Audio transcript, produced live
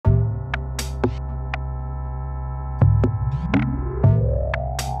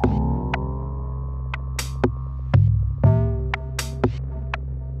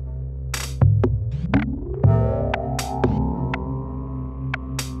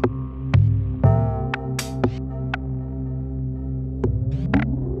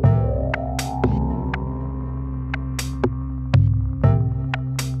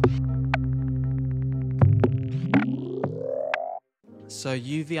So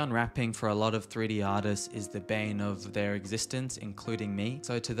UV unwrapping for a lot of 3D artists is the bane of their existence, including me.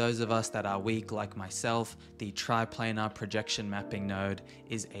 So to those of us that are weak like myself, the triplanar projection mapping node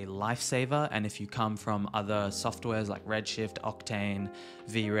is a lifesaver. And if you come from other softwares like Redshift, Octane,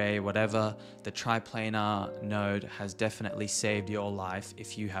 V-Ray, whatever, the triplanar node has definitely saved your life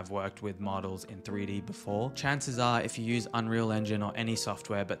if you have worked with models in 3D before. Chances are if you use Unreal Engine or any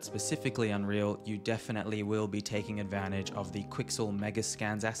software, but specifically Unreal, you definitely will be taking advantage of the Quixel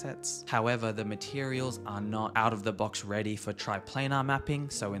Megascans assets. However, the materials are not out of the box ready for triplanar mapping.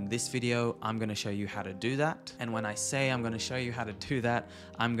 So in this video, I'm going to show you how to do that. And when I say I'm going to show you how to do that,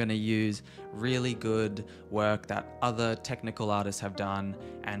 I'm going to use really good work that other technical artists have done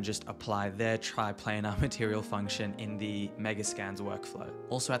and just apply their triplanar material function in the Megascans workflow.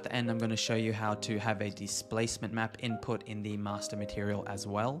 Also at the end, I'm going to show you how to have a displacement map input in the master material as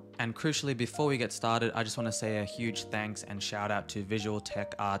well. And crucially, before we get started, I just want to say a huge thanks and shout out to Visual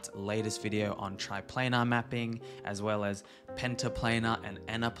Tech Art's latest video on triplanar mapping, as well as pentaplanar and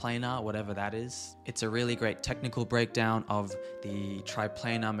enaplanar, whatever that is. It's a really great technical breakdown of the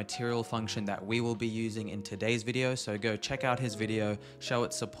triplanar material function that we will be using in today's video. So go check out his video, show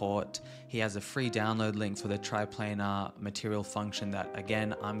its support. He has a free download link for the triplanar material function that,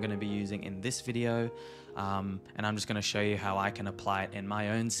 again, I'm going to be using in this video. And I'm just going to show you how I can apply it in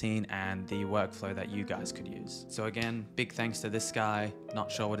my own scene and the workflow that you guys could use. So again, big thanks to this guy. Not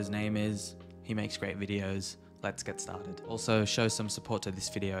sure what his name is. He makes great videos. Let's get started. Also, show some support to this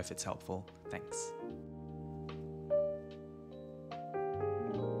video if it's helpful. Thanks.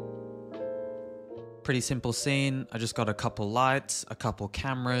 Pretty simple scene. I just got a couple lights, a couple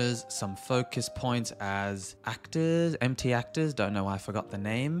cameras, some focus points as actors, empty actors, don't know why I forgot the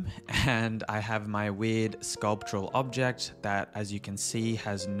name. And I have my weird sculptural object that, as you can see,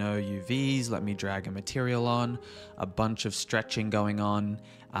 has no UVs. Let me drag a material on, a bunch of stretching going on.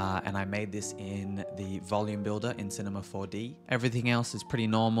 And I made this in the volume builder in Cinema 4D. Everything else is pretty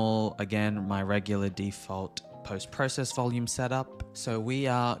normal. Again, my regular default post-process volume setup. So we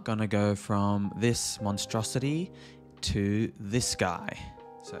are gonna go from this monstrosity to this guy.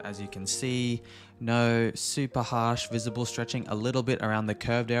 So as you can see, no super harsh visible stretching, a little bit around the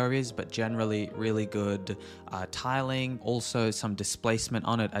curved areas, but generally really good tiling. Also some displacement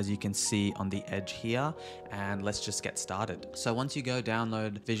on it, as you can see on the edge here. And let's just get started. So once you go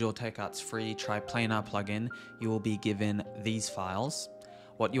download Visual Tech Art's free triplanar plugin, you will be given these files.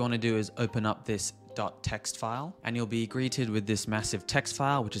 What you want to do is open up this .text file, and you'll be greeted with this massive text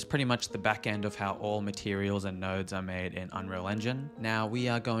file, which is pretty much the back end of how all materials and nodes are made in Unreal Engine. Now we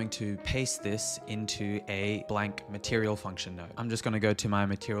are going to paste this into a blank material function node. I'm just going to go to my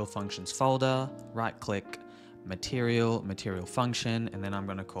material functions folder, right click, material function, and then I'm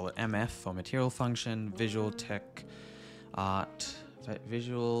going to call it MF for material function, Visual Tech Art,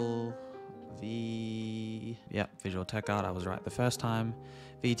 Visual Tech Art, I was right the first time.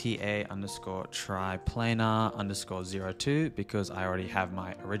 VTA underscore triplanar underscore 02 because I already have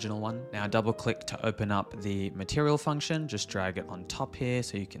my original one. Now double click to open up the material function, just drag it on top here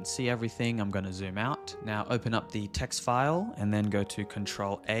so you can see everything. I'm going to zoom out. Now open up the text file and then go to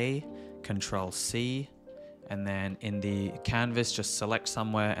Control A, Control C, and then in the canvas just select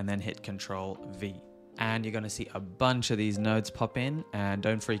somewhere and then hit Control V. And you're going to see a bunch of these nodes pop in, and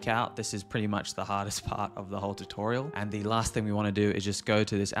don't freak out. This is pretty much the hardest part of the whole tutorial. And the last thing we want to do is just go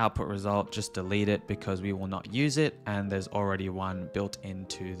to this output result, just delete it because we will not use it. And there's already one built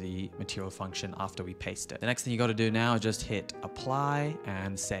into the material function after we paste it. The next thing you got to do now is just hit apply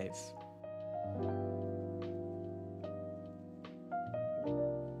and save.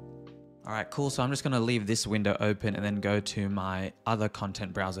 All right, cool. So I'm just going to leave this window open and then go to my other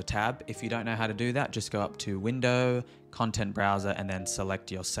content browser tab. If you don't know how to do that, just go up to Window, Content Browser, and then select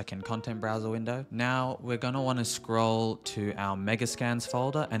your second content browser window. Now we're going to want to scroll to our Megascans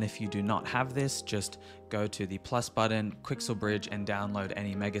folder. And if you do not have this, just go to the plus button, Quixel Bridge, and download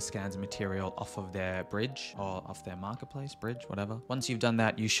any Megascans material off of their bridge or off their marketplace, bridge, whatever. Once you've done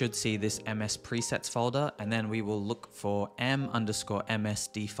that, you should see this MS presets folder, and then we will look for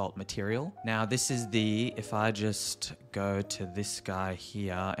M_MS default material. Now this is the, if I just go to this guy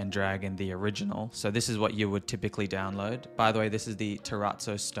here and drag in the original. So this is what you would typically download. By the way, this is the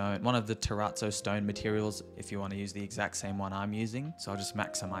terrazzo stone, one of the terrazzo stone materials if you want to use the exact same one I'm using. So I'll just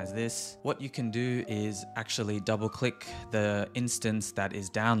maximize this. What you can do is actually double click the instance that is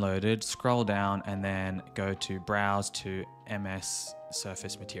downloaded, scroll down, and then go to browse to MS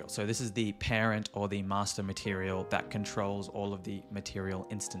surface material. So this is the parent or the master material that controls all of the material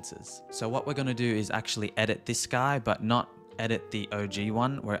instances. So what we're going to do is actually edit this guy, but not edit the OG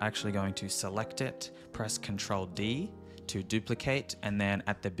one. We're actually going to select it, press Ctrl D to duplicate, and then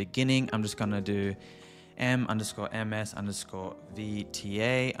at the beginning I'm just gonna do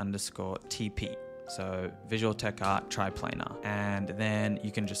m_ms_vta_tp. So Visual Tech Art Triplanar. And then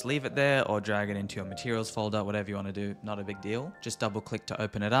you can just leave it there or drag it into your materials folder, whatever you want to do, not a big deal. Just double click to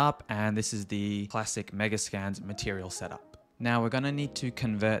open it up, and this is the classic Megascans material setup. Now we're going to need to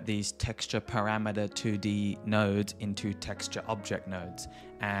convert these texture parameter 2D nodes into texture object nodes.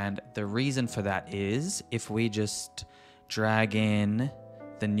 And the reason for that is if we just drag in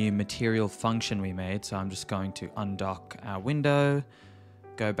the new material function we made, so I'm just going to undock our window,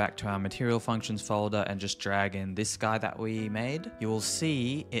 go back to our material functions folder and just drag in this guy that we made, you will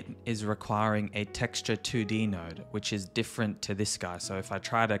see it is requiring a texture 2D node, which is different to this guy. So if I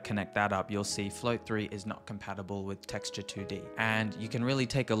try to connect that up, you'll see Float 3 is not compatible with texture 2D. And you can really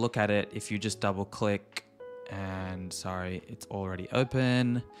take a look at it if you just double click, and sorry, it's already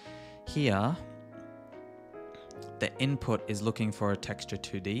open. Here, the input is looking for a texture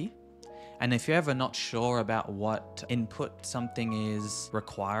 2D. And if you're ever not sure about what input something is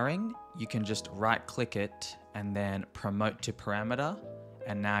requiring, you can just right click it and then promote to parameter.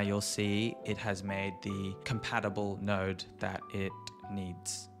 And now you'll see it has made the compatible node that it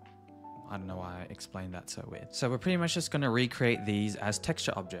needs. I don't know why I explained that so weird. So we're pretty much just gonna recreate these as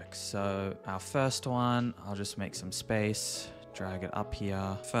texture objects. So our first one, I'll just make some space, drag it up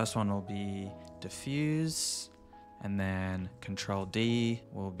here. First one will be diffuse. And then Control D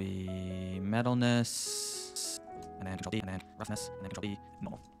will be metalness, and then Control D, and then roughness, and then Control D,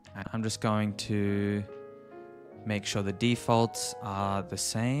 normal. And I'm just going to make sure the defaults are the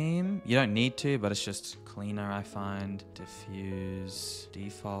same. You don't need to, but it's just cleaner, I find. Diffuse,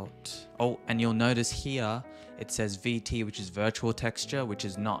 default. Oh, and you'll notice here, it says VT, which is virtual texture, which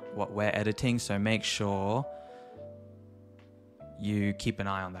is not what we're editing. So make sure you keep an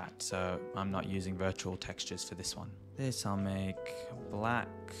eye on that. So I'm not using virtual textures for this one. This I'll make black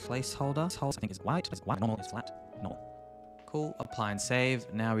placeholder. I think is white. Normal is flat. Normal. Cool. Apply and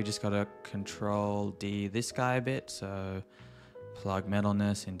save. Now we just gotta Control D this guy a bit. So plug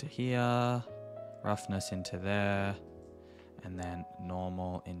metalness into here, roughness into there, and then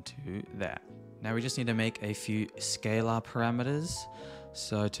normal into there. Now we just need to make a few scalar parameters.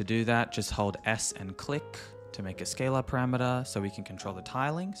 So to do that, just hold S and click to make a scalar parameter so we can control the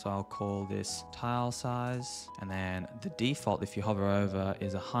tiling. So I'll call this tile size, and then the default, if you hover over,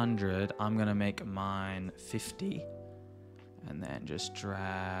 is 100. I'm gonna make mine 50, and then just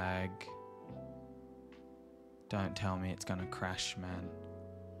drag. Don't tell me it's gonna crash, man.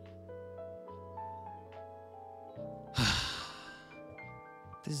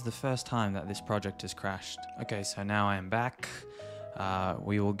 This is the first time that this project has crashed. Okay, so now I am back.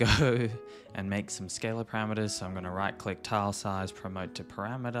 We will go and make some scalar parameters. So I'm going to right click tile size, promote to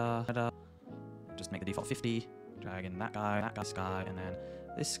parameter, just make the default 50, drag in that guy, this guy, and then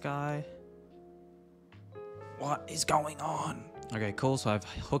this guy. What is going on? Okay, cool. So I've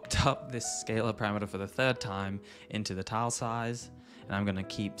hooked up this scalar parameter for the third time into the tile size, and I'm going to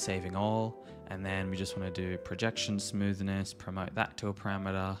keep saving all. And then we just want to do projection smoothness, promote that to a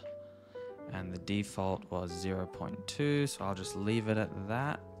parameter. And the default was 0.2, so I'll just leave it at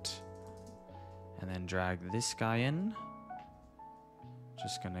that. And then drag this guy in.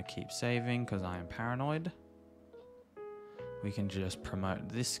 Just gonna keep saving because I am paranoid. We can just promote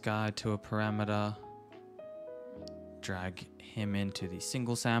this guy to a parameter. Drag him into the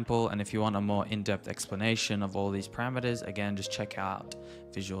single sample. And if you want a more in-depth explanation of all these parameters, again, just check out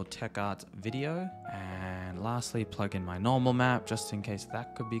Visual Tech Art's video. And lastly, plug in my normal map, just in case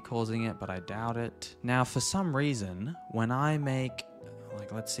that could be causing it, but I doubt it. Now, for some reason, when I make,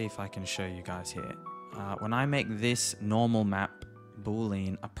 like, let's see if I can show you guys here. When I make this normal map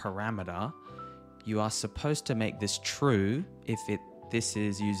boolean a parameter, you are supposed to make this true if this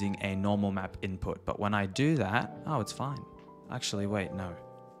is using a normal map input. But when I do that, oh, it's fine. Actually, wait, no.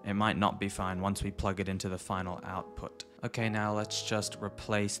 It might not be fine once we plug it into the final output. Okay, now let's just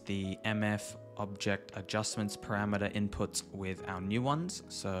replace the MF object adjustments parameter inputs with our new ones.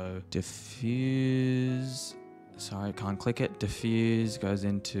 So diffuse, sorry, can't click it. Diffuse goes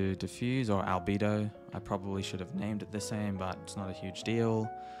into diffuse or albedo. I probably should have named it the same, but it's not a huge deal.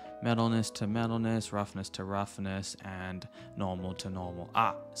 Metalness to metalness, roughness to roughness, and normal to normal.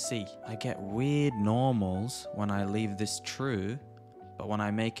 Ah, see, I get weird normals when I leave this true, but when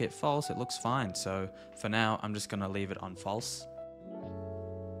I make it false, it looks fine. So for now, I'm just gonna leave it on false.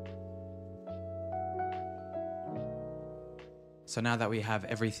 So now that we have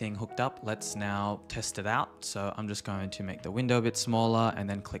everything hooked up, let's now test it out. So I'm just going to make the window a bit smaller and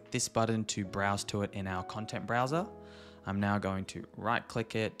then click this button to browse to it in our content browser. I'm now going to right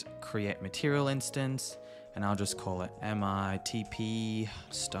click it, create material instance, and I'll just call it MITP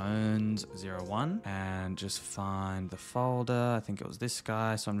stones 01 and just find the folder. I think it was this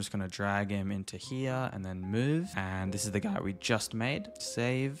guy, so I'm just going to drag him into here and then move, and this is the guy we just made.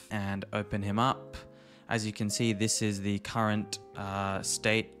 Save and open him up. As you can see, this is the current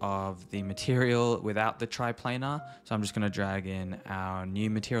state of the material without the triplanar. So I'm just going to drag in our new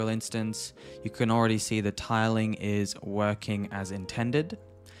material instance. You can already see the tiling is working as intended.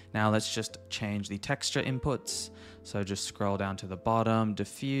 Now let's just change the texture inputs. So just scroll down to the bottom,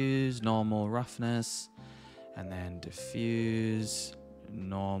 diffuse, normal, roughness, and then diffuse,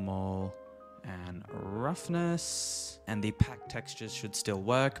 normal, and roughness. And the pack textures should still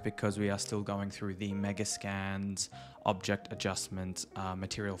work because we are still going through the Megascans object adjustment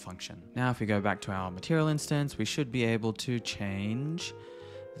material function. Now if we go back to our material instance, we should be able to change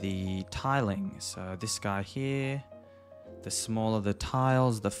the tiling. So this guy here, the smaller the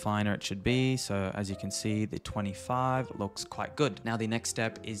tiles, the finer it should be. So as you can see, the 25 looks quite good. Now the next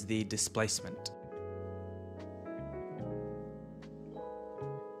step is the displacement.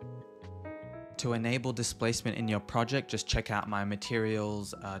 To enable displacement in your project, just check out my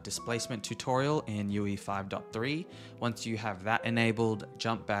materials displacement tutorial in UE 5.3. Once you have that enabled,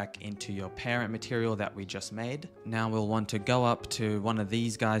 jump back into your parent material that we just made. Now we'll want to go up to one of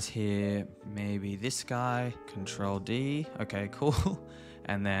these guys here, maybe this guy, Control D, okay, cool.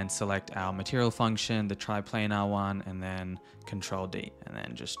 And then select our material function, the triplanar one, and then Control D, and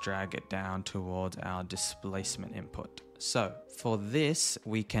then just drag it down towards our displacement input. So for this,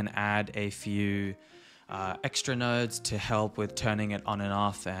 we can add a few extra nodes to help with turning it on and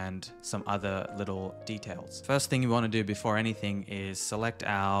off and some other little details. First thing you want to do before anything is select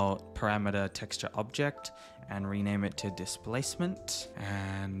our parameter texture object and rename it to displacement.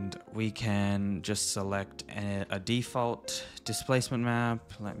 And we can just select a default displacement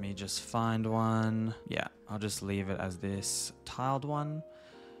map. Let me just find one. Yeah, I'll just leave it as this tiled one.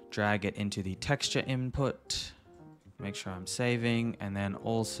 Drag it into the texture input. Make sure I'm saving, and then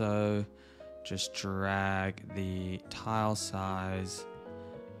also just drag the tile size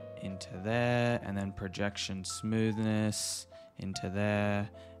into there, and then projection smoothness into there,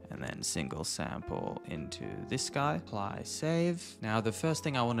 and then single sample into this guy. Apply, save. Now the first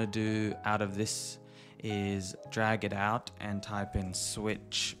thing I want to do out of this is drag it out and type in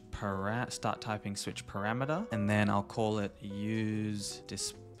start typing switch parameter, and then I'll call it use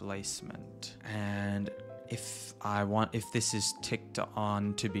displacement. And if this is ticked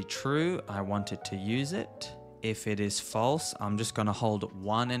on to be true, I want it to use it. If it is false, I'm just going to hold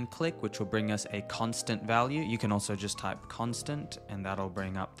 1 and click, which will bring us a constant value. You can also just type constant and that'll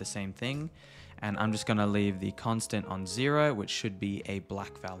bring up the same thing. And I'm just going to leave the constant on 0, which should be a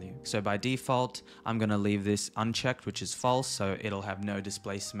black value. So by default, I'm going to leave this unchecked, which is false, so it'll have no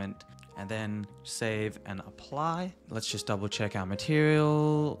displacement. And then save and apply. Let's just double check our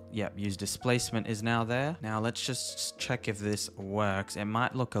material. Yep, use displacement is now there. Now let's just check if this works. It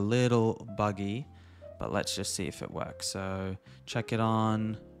might look a little buggy, but let's just see if it works. So check it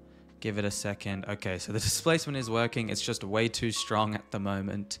on, give it a second. Okay, so the displacement is working. It's just way too strong at the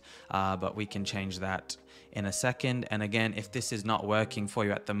moment, but we can change that in a second. And again, if this is not working for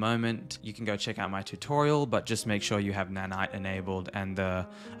you at the moment, you can go check out my tutorial, but just make sure you have nanite enabled and a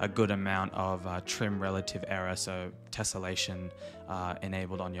good amount of trim relative error, so tessellation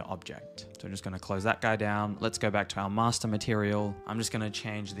enabled on your object. So I'm just going to close that guy down. Let's go back to our master material. I'm just going to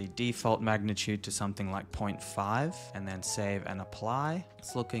change the default magnitude to something like 0.5 and then save and apply.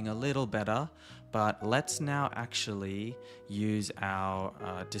 It's looking a little better. But let's now actually use our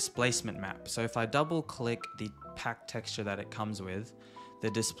displacement map. So if I double click the pack texture that it comes with,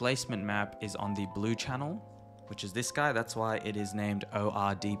 the displacement map is on the blue channel, which is this guy. That's why it is named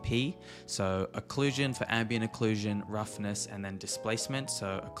ORDP. So occlusion for ambient occlusion, roughness, and then displacement.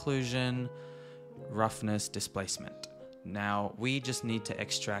 So occlusion, roughness, displacement. Now we just need to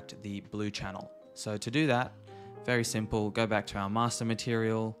extract the blue channel. So to do that, very simple, go back to our master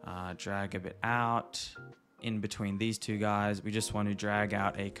material, drag a bit out. In between these two guys, we just want to drag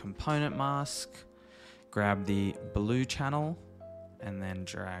out a component mask, grab the blue channel, and then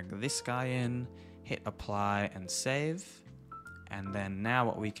drag this guy in, hit apply and save. And then now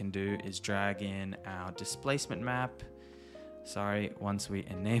what we can do is drag in our displacement map. Once we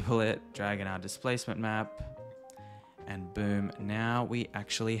enable it, drag in our displacement map. And boom, now we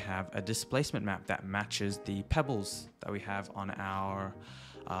actually have a displacement map that matches the pebbles that we have on our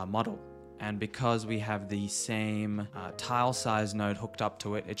model. And because we have the same tile size node hooked up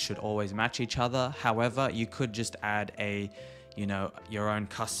to it, it should always match each other. However, you could just add your own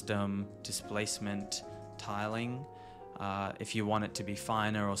custom displacement tiling if you want it to be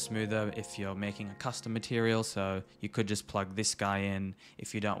finer or smoother if you're making a custom material. So you could just plug this guy in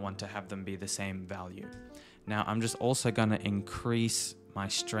if you don't want to have them be the same value. Now I'm just also going to increase my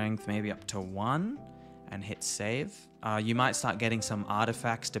strength maybe up to 1 and hit save. You might start getting some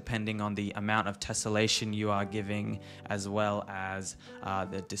artifacts depending on the amount of tessellation you are giving, as well as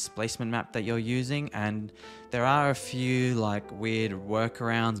the displacement map that you're using. And there are a few like weird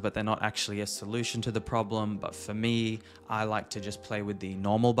workarounds, but they're not actually a solution to the problem. But for me, I like to just play with the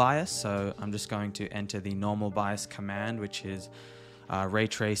normal bias. So I'm just going to enter the normal bias command, which is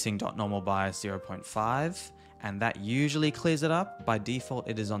raytracing.normalbias 0.5. and that usually clears it up. By default,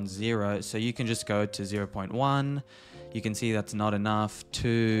 it is on 0, so you can just go to 0.1. You can see that's not enough.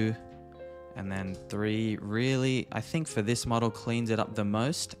 2, and then 3. Really, I think for this model cleans it up the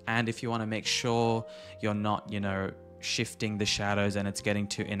most. And if you want to make sure you're not, shifting the shadows and it's getting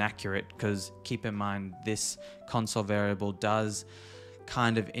too inaccurate, because keep in mind this console variable does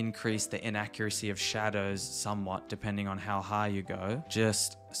kind of increase the inaccuracy of shadows somewhat depending on how high you go.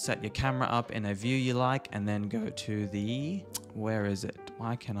 Just set your camera up in a view you like and then go to the, where is it?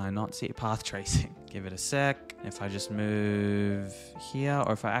 Why can I not see it? Path tracing. Give it a sec. If I just move here,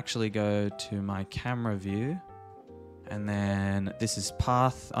 or if I actually go to my camera view, and then this is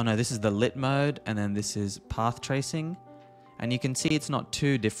path, oh no, this is the lit mode, and then this is path tracing. And you can see it's not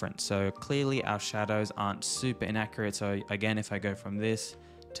too different. So clearly our shadows aren't super inaccurate. So again, if I go from this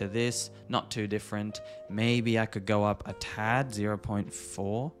to this, not too different. Maybe I could go up a tad,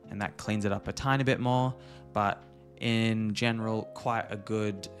 0.4, and that cleans it up a tiny bit more. But in general, quite a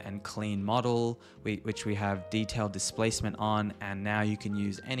good and clean model, which we have detailed displacement on. And now you can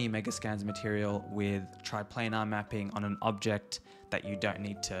use any Megascans material with triplanar mapping on an object that you don't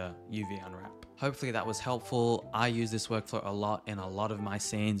need to UV unwrap. Hopefully that was helpful. I use this workflow a lot in a lot of my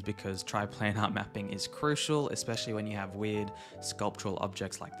scenes because triplanar mapping is crucial, especially when you have weird sculptural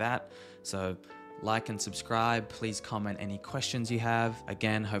objects like that. So like and subscribe. Please comment any questions you have.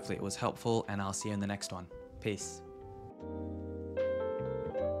 Again, hopefully it was helpful, and I'll see you in the next one. Peace.